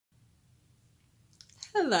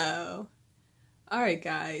Hello. Alright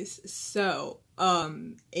guys, so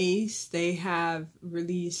A.C.E, they have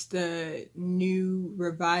released the new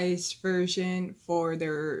revised version for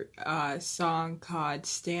their song called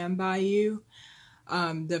Stand By You.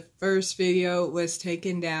 The first video was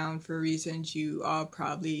taken down for reasons you all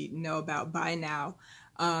probably know about by now.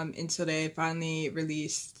 And so they finally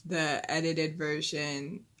released the edited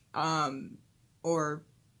version or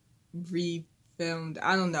refilmed,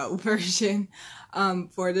 I don't know, version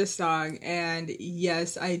for the song. And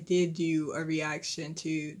yes, I did do a reaction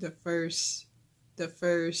to the first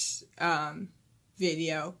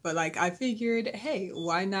video, but like I figured, hey,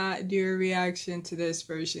 why not do a reaction to this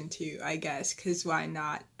version too, I guess, because why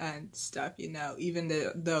not and stuff, you know, even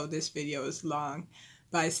though this video is long,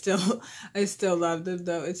 but I still love them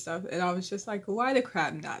though and stuff, and I was just like, why the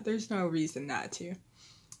crap not? There's no reason not to.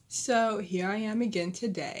 So here I am again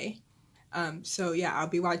today. So yeah, I'll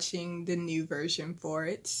be watching the new version for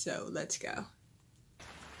it, so let's go.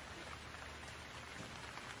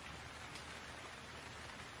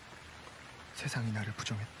 세상이 나를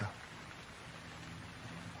부정했다.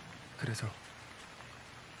 그래서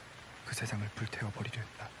그 세상을 불태워 버리려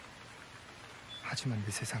했다. 하지만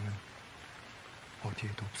내 세상은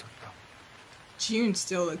어디에도 없었다. June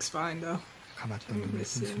still looks fine though. 감았던 눈을 뜬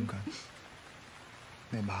순간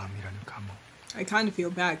내 마음이라는 감옥. I kind of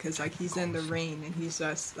feel bad because like he's in the rain and he's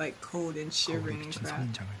just like cold and shivering and crap.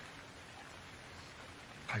 선인장을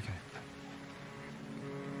발견했다.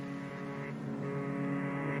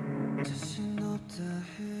 자신 없다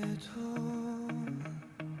해도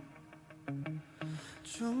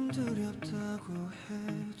좀 두렵다고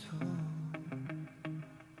해도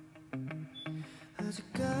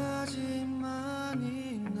아직까지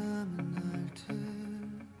많이 남은 날들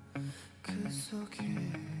그 속에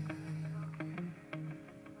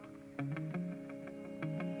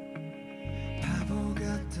바보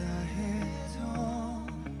같다 해도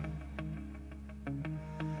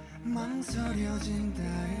망설여진다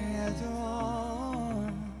해도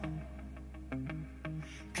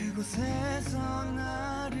그곳에서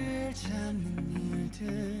나를 찾는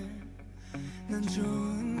일들 난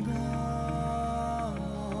좋은 걸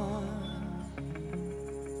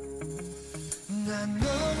난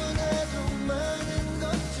너무나도 많은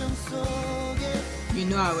걱정 속에 You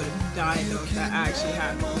know I would have died though if that actually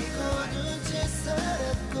happened.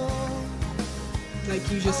 Like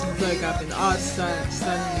you just look up and all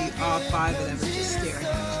suddenly all five of them are just staring at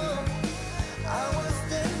you.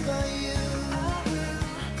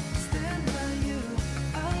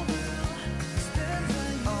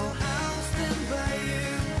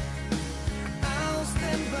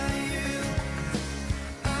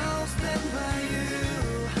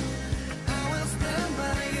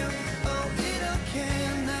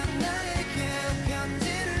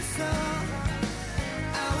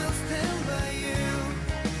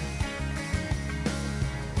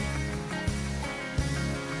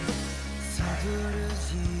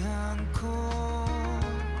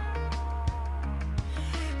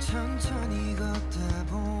 천천히 걷다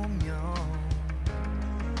보면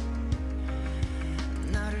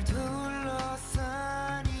나를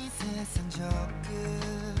둘러싼 이 세상 저 끝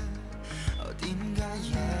어딘가에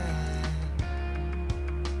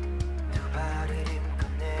두 발을 딛고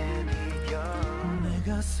내디뎌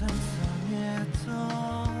내가 상상했던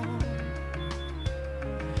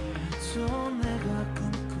저 내가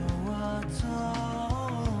꿈꿔왔던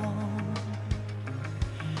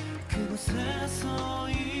그곳에서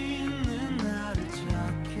있는 나를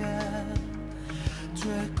찾게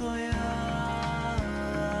될 거야.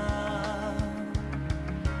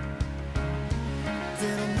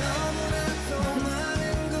 때론 너무나도 많은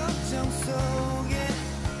걱정 속에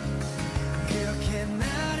그렇게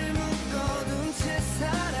나를 묶어둔 채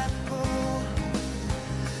살았고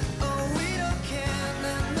이렇게 난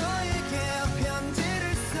너에게 편지를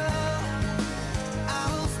써 I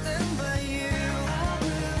will stand by you.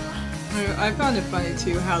 I found it funny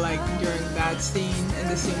too how like during that scene and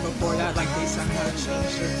the scene before that, like they somehow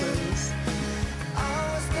changed their clothes.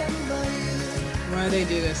 What do they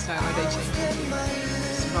do this time? What do they change it to?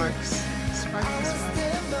 Sparks. Sparkly sparks.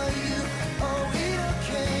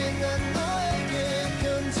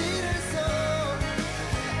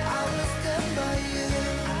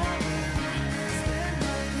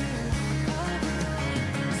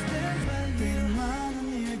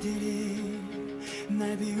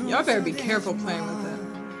 Y'all better be careful playing with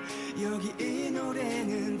them. 여기 이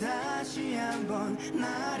노래는 다시 한번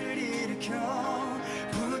나를 일으켜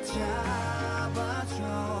붙잡아줘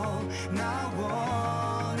나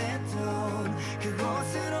원했던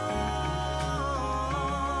그곳으로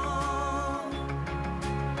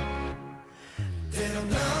때론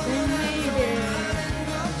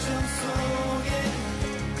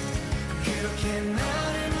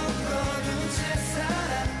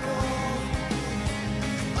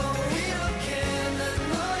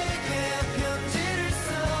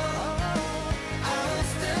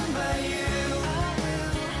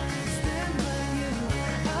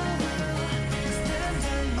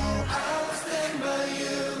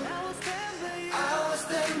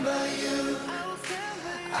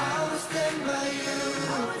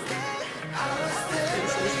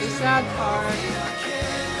This is the sad part.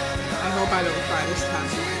 I hope I don't cry this time.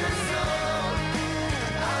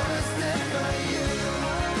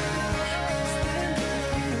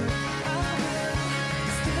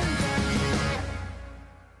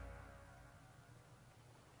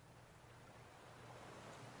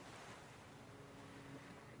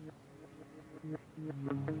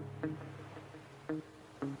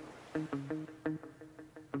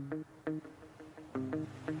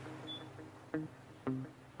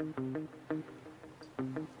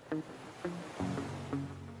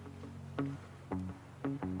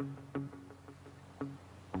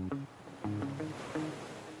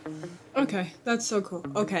 Okay, that's so cool.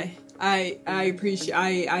 Okay, I appreciate.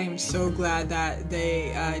 I am so glad that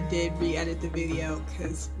they did re-edit the video,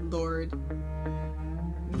 because Lord,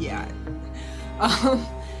 yeah.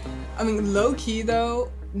 I mean, low key though.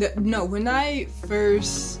 No, when I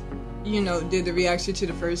first, did the reaction to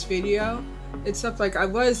the first video, it's stuff like I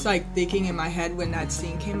was like thinking in my head when that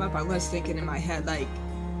scene came up. I was thinking in my head like,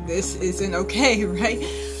 this isn't okay, right?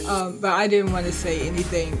 But I didn't want to say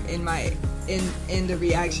anything in the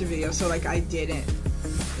reaction video, so like I didn't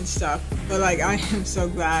and stuff. But like I am so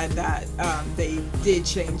glad that they did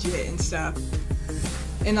change it and stuff.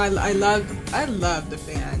 And I love the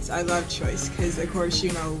fans. I love Choice, because of course we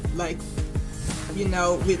tell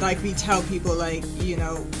people like,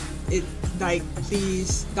 it like,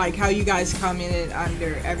 please, like how you guys commented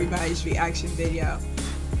under everybody's reaction video,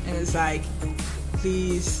 and it's like,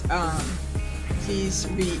 please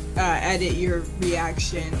edit your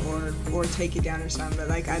reaction or take it down or something. But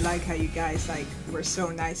like I like how you guys like were so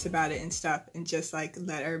nice about it and stuff, and just like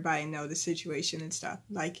let everybody know the situation and stuff.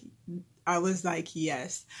 Like I was like,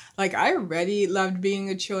 yes, like I already loved being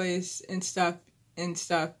a Choice and stuff,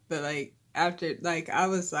 but like after, like I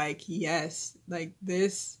was like, yes, like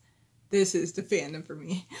this is the fandom for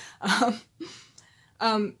me.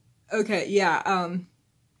 Okay, yeah,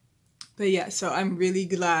 but yeah, so I'm really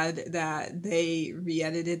glad that they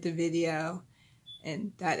re-edited the video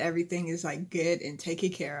and that everything is like good and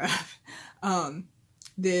taken care of.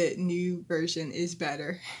 The new version is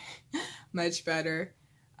better, much better.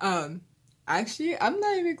 Actually, I'm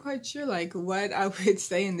not even quite sure like what I would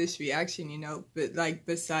say in this reaction, but like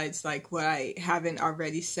besides like what I haven't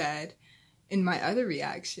already said in my other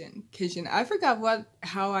reaction, because I forgot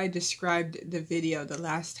how I described the video the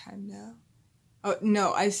last time now. Oh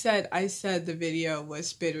no, I said the video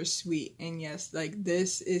was bittersweet, and yes, like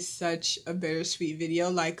this is such a bittersweet video.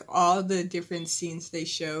 Like all the different scenes they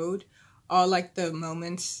showed, all like the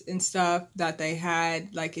moments and stuff that they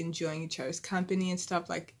had, like enjoying each other's company and stuff,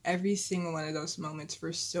 like every single one of those moments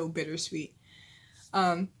were so bittersweet.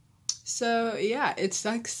 So yeah, it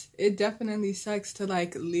sucks. It definitely sucks to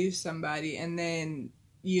like lose somebody, and then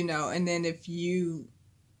and then if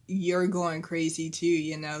you're going crazy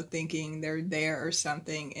too, thinking they're there or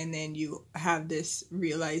something, and then you have this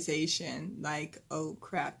realization like, oh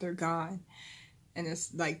crap, they're gone. And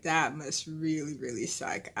it's like, that must really, really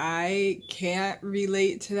suck. I can't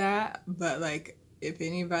relate to that, but like if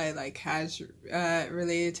anybody like has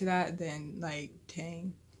related to that, then like,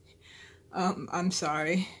 dang, I'm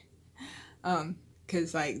sorry.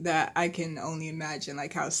 Because like that, I can only imagine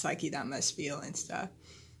like how sucky that must feel and stuff.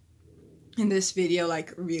 And this video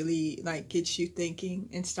like really like gets you thinking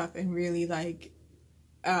and stuff, and really like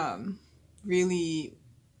what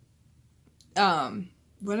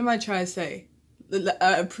am I trying to say?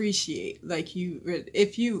 Appreciate, like,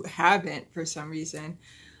 if you haven't for some reason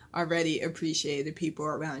already appreciated the people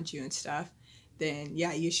around you and stuff, then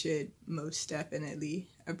yeah, you should most definitely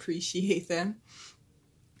appreciate them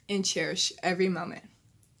and cherish every moment,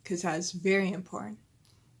 because that's very important.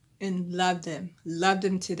 And love them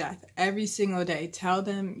to death every single day. Tell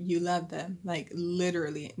them you love them, like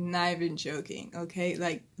literally, not even joking, okay?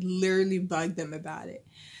 Like literally bug them about it.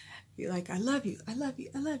 Be like, I love you, I love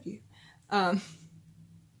you, I love you.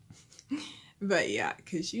 But yeah,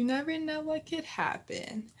 because you never know what could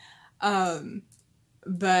happen.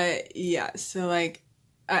 But yeah, so like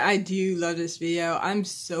I do love this video. I'm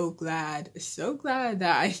so glad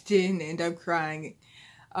that I didn't end up crying,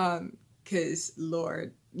 because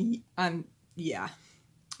Lord, yeah.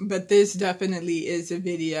 But this definitely is a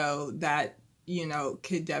video that, you know,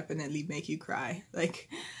 could definitely make you cry. Like,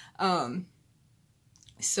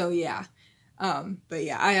 so yeah. But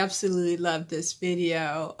yeah, I absolutely love this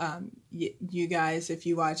video. You guys, if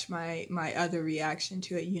you watch my other reaction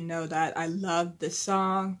to it, you know that I love the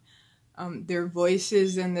song. Their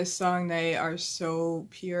voices in this song, they are so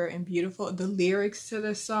pure and beautiful. The lyrics to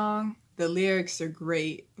the song, the lyrics are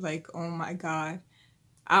great. Like, oh my God.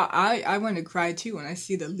 I want to cry too when I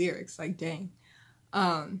see the lyrics, like dang.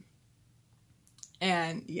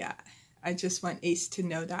 And yeah, I just want Ace to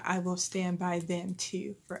know that I will stand by them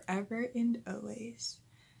too, forever and always.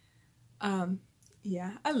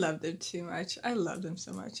 Yeah, I love them too much. I love them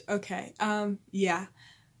so much. Okay, yeah,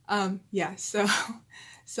 so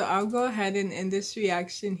so I'll go ahead and end this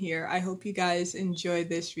reaction here. I hope you guys enjoyed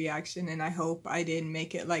this reaction, and I hope I didn't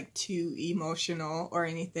make it like too emotional or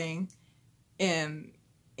anything,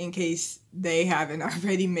 in case they haven't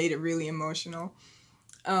already made it really emotional.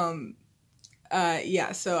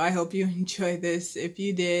 Yeah, so I hope you enjoyed this. If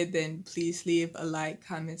you did, then please leave a like,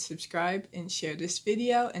 comment, subscribe, and share this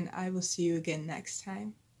video, and I will see you again next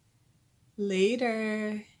time.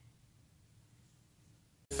 Later.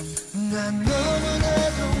 난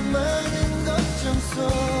너무나도 많은 걱정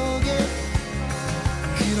속에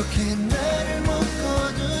그렇게